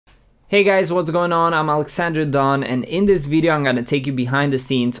Hey guys, what's going on? I'm Alexandru Don, and in this video I'm gonna take you behind the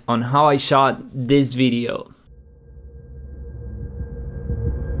scenes on how I shot this video.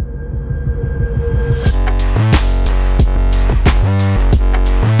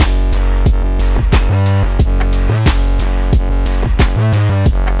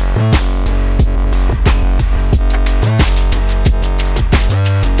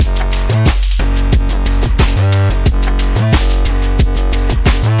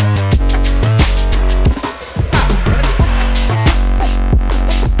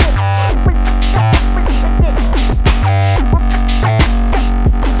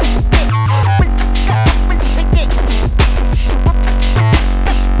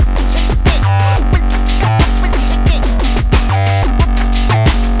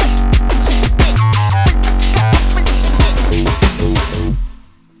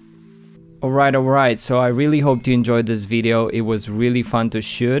 Alright, so I really hope you enjoyed this video. It was really fun to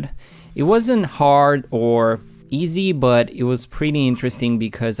shoot. It wasn't hard or easy, but it was pretty interesting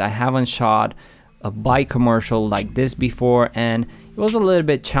because I haven't shot a bike commercial like this before, and it was a little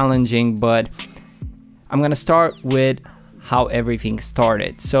bit challenging, but I'm gonna start with how everything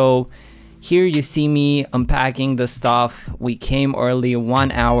started. So here you see me unpacking the stuff. We came early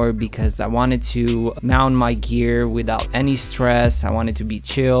 1 hour because I wanted to mount my gear without any stress. I wanted to be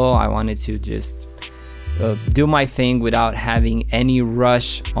chill. I wanted to just do my thing without having any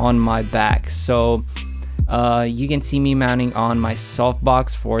rush on my back. So you can see me mounting on my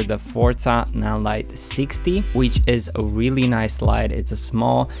softbox for the Forza Nanlite 60, which is a really nice light. It's a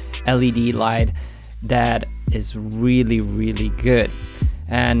small LED light that is really good.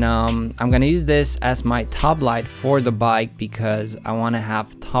 And I'm gonna use this as my top light for the bike because I want to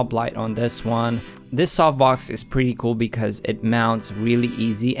have top light on this one. This softbox is pretty cool because it mounts really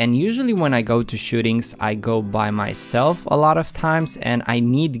easy, and usually when I go to shootings I go by myself a lot of times, and I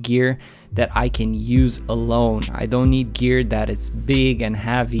need gear that I can use alone. I don't need gear that is big and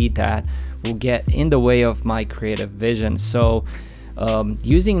heavy that will get in the way of my creative vision. So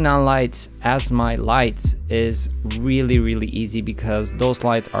using Nanlites as my lights is really easy because those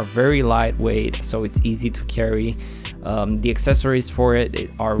lights are very lightweight, so it's easy to carry. The accessories for it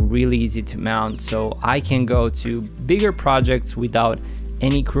are really easy to mount, so I can go to bigger projects without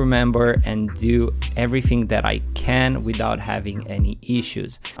any crew member and do everything that I can without having any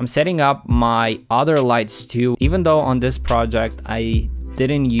issues. I'm setting up my other lights too, even though on this project I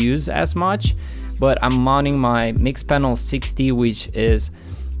didn't use as much, but I'm mounting my MixPanel 60, which is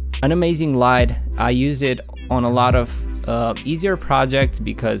an amazing light. I use it on a lot of easier projects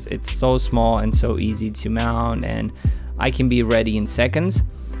because it's so small and so easy to mount, and I can be ready in seconds.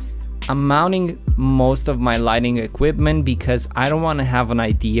 I'm mounting most of my lighting equipment because I don't want to have an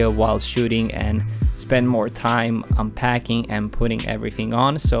idea while shooting and spend more time unpacking and putting everything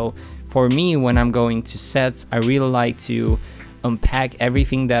on. So for me, when I'm going to sets, I really like to unpack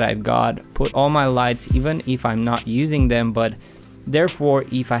everything that I've got, put all my lights even if I'm not using them, but therefore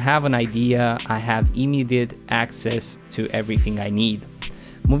if I have an idea I have immediate access to everything I need.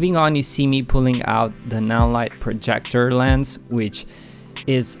 Moving on, you see me pulling out the Nanlite projector lens, which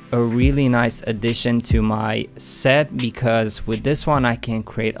is a really nice addition to my set because with this one I can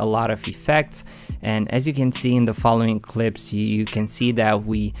create a lot of effects, and as you can see in the following clips, you can see that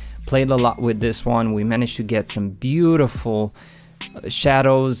we played a lot with this one. We managed to get some beautiful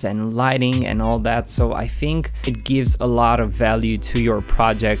shadows and lighting and all that, so I think it gives a lot of value to your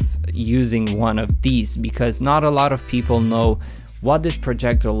project using one of these, because not a lot of people know what this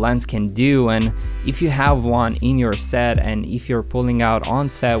projector lens can do. And if you have one in your set and if you're pulling out on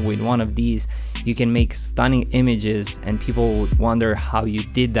set with one of these, you can make stunning images and people would wonder how you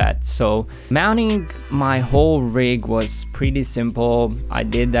did that. So mounting my whole rig was pretty simple. I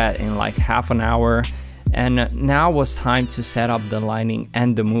did that in like half an hour, and now was time to set up the lighting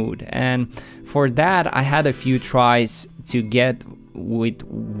and the mood. And for that I had a few tries to get with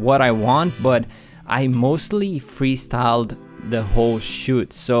what I want, but I mostly freestyled the whole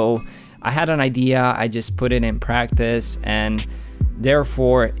shoot. So I had an idea, I just put it in practice, and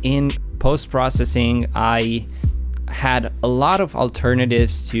therefore in post-processing I had a lot of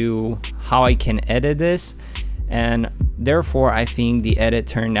alternatives to how I can edit this, and therefore I think the edit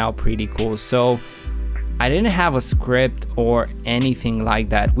turned out pretty cool. So I didn't have a script or anything like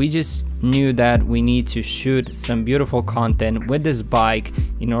that. We just knew that we need to shoot some beautiful content with this bike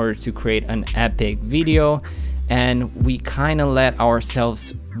in order to create an epic video, and we kind of let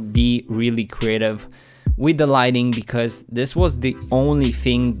ourselves be really creative with the lighting because this was the only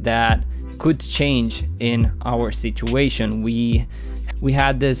thing that could change in our situation. We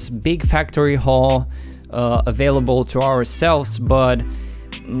had this big factory hall available to ourselves, but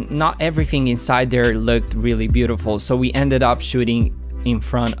not everything inside there looked really beautiful, so we ended up shooting in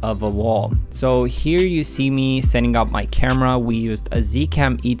front of a wall. So here you see me setting up my camera. We used a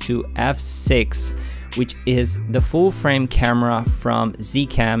Zcam E2 F6, which is the full frame camera from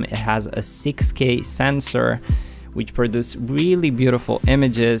Zcam. It has a 6K sensor which produce really beautiful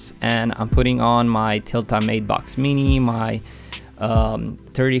images, and I'm putting on my Tilta Madebox Mini, my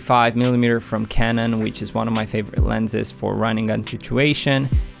 35mm from Canon, which is one of my favorite lenses for running gun situation,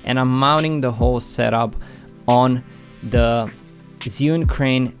 and I'm mounting the whole setup on the Zhiyun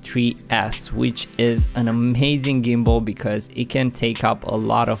Crane 3S, which is an amazing gimbal because it can take up a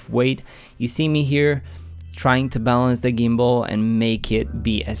lot of weight. You see me here trying to balance the gimbal and make it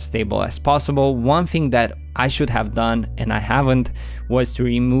be as stable as possible. One thing that I should have done, and I haven't, was to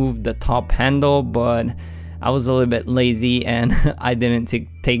remove the top handle, but I was a little bit lazy and I didn't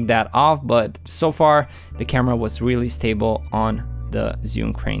take that off. But so far the camera was really stable on the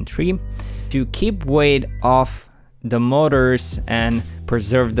Zhiyun Crane 3. To keep weight off the motors and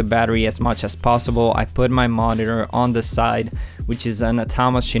preserve the battery as much as possible, I put my monitor on the side, which is an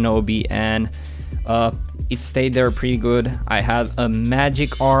Atama Shinobi, and it stayed there pretty good. I had a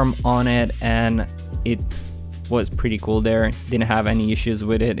magic arm on it and it was pretty cool there. Didn't have any issues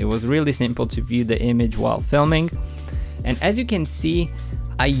with it. It was really simple to view the image while filming. And as you can see,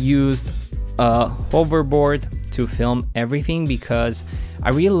 I used a hoverboard to film everything because I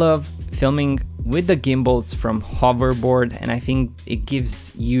really love filming with the gimbals from hoverboard, and I think it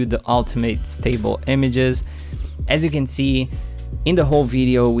gives you the ultimate stable images. As you can see in the whole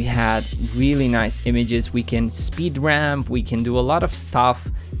video, we had really nice images. We can speed ramp, we can do a lot of stuff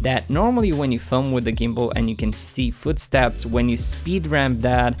that normally when you film with the gimbal and you can see footsteps, when you speed ramp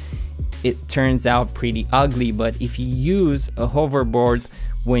that, it turns out pretty ugly. But if you use a hoverboard,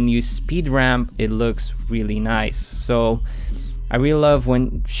 when you speed ramp, it looks really nice. So I really love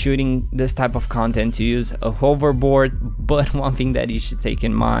when shooting this type of content to use a hoverboard, but one thing that you should take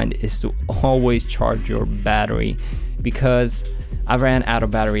in mind is to always charge your battery, because I ran out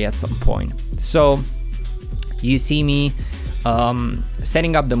of battery at some point. So you see me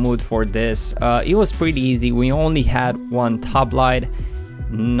setting up the mood for this. It was pretty easy. We only had one top light,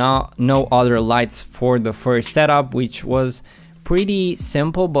 no other lights for the first setup, which was pretty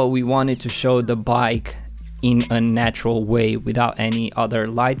simple, but we wanted to show the bike in a natural way without any other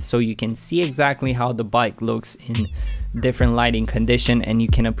lights, so you can see exactly how the bike looks in different lighting condition, and you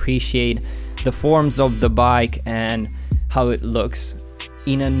can appreciate the forms of the bike and how it looks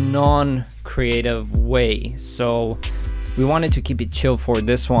in a non-creative way. So we wanted to keep it chill for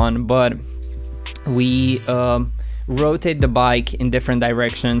this one, but we rotate the bike in different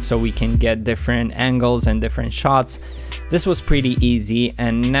directions so we can get different angles and different shots. This was pretty easy,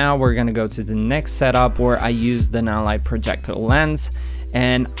 and now we're gonna go to the next setup where I use the Nanlite projector lens,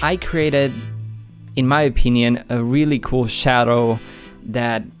 and I created, in my opinion, a really cool shadow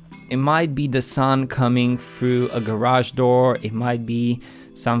that it might be the sun coming through a garage door, it might be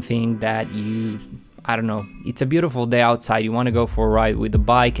something that I don't know, it's a beautiful day outside, you want to go for a ride with the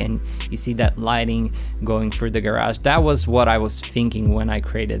bike and you see that lighting going through the garage. That was what I was thinking when I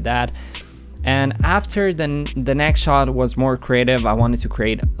created that. And after the next shot was more creative, I wanted to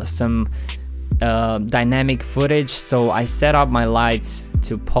create some dynamic footage, so I set up my lights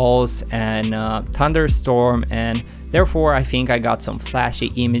to pulse and thunderstorm, and therefore I think I got some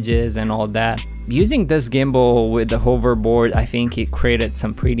flashy images and all that. Using this gimbal with the hoverboard, I think it created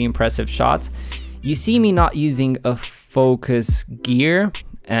some pretty impressive shots. You see me not using a focus gear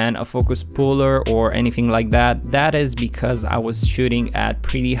and a focus puller or anything like that. That is because I was shooting at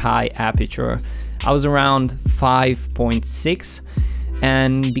pretty high aperture. I was around 5.6,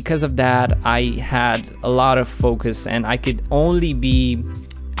 and because of that I had a lot of focus, and I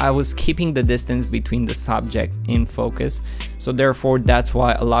was keeping the distance between the subject in focus, so therefore that's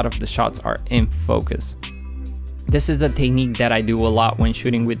why a lot of the shots are in focus. This is a technique that I do a lot when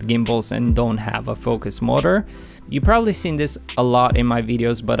shooting with gimbals and don't have a focus motor. You've probably seen this a lot in my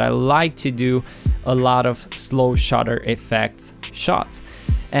videos, but I like to do a lot of slow shutter effect shots.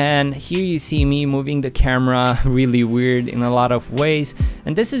 And here you see me moving the camera really weird in a lot of ways,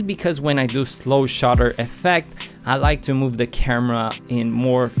 and this is because when I do slow shutter effect, I like to move the camera in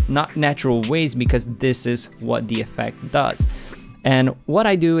more not natural ways, because this is what the effect does. And what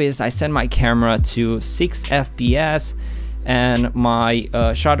I do is I set my camera to 6 FPS and my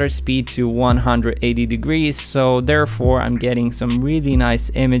shutter speed to 180 degrees, so therefore I'm getting some really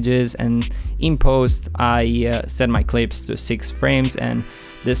nice images, and in post I set my clips to 6 frames, and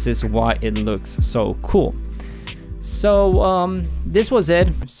this is why it looks so cool. So this was it.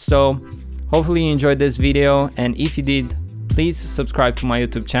 So hopefully you enjoyed this video, and if you did, please subscribe to my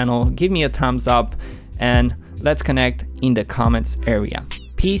YouTube channel, give me a thumbs up, and let's connect in the comments area.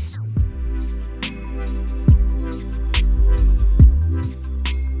 Peace.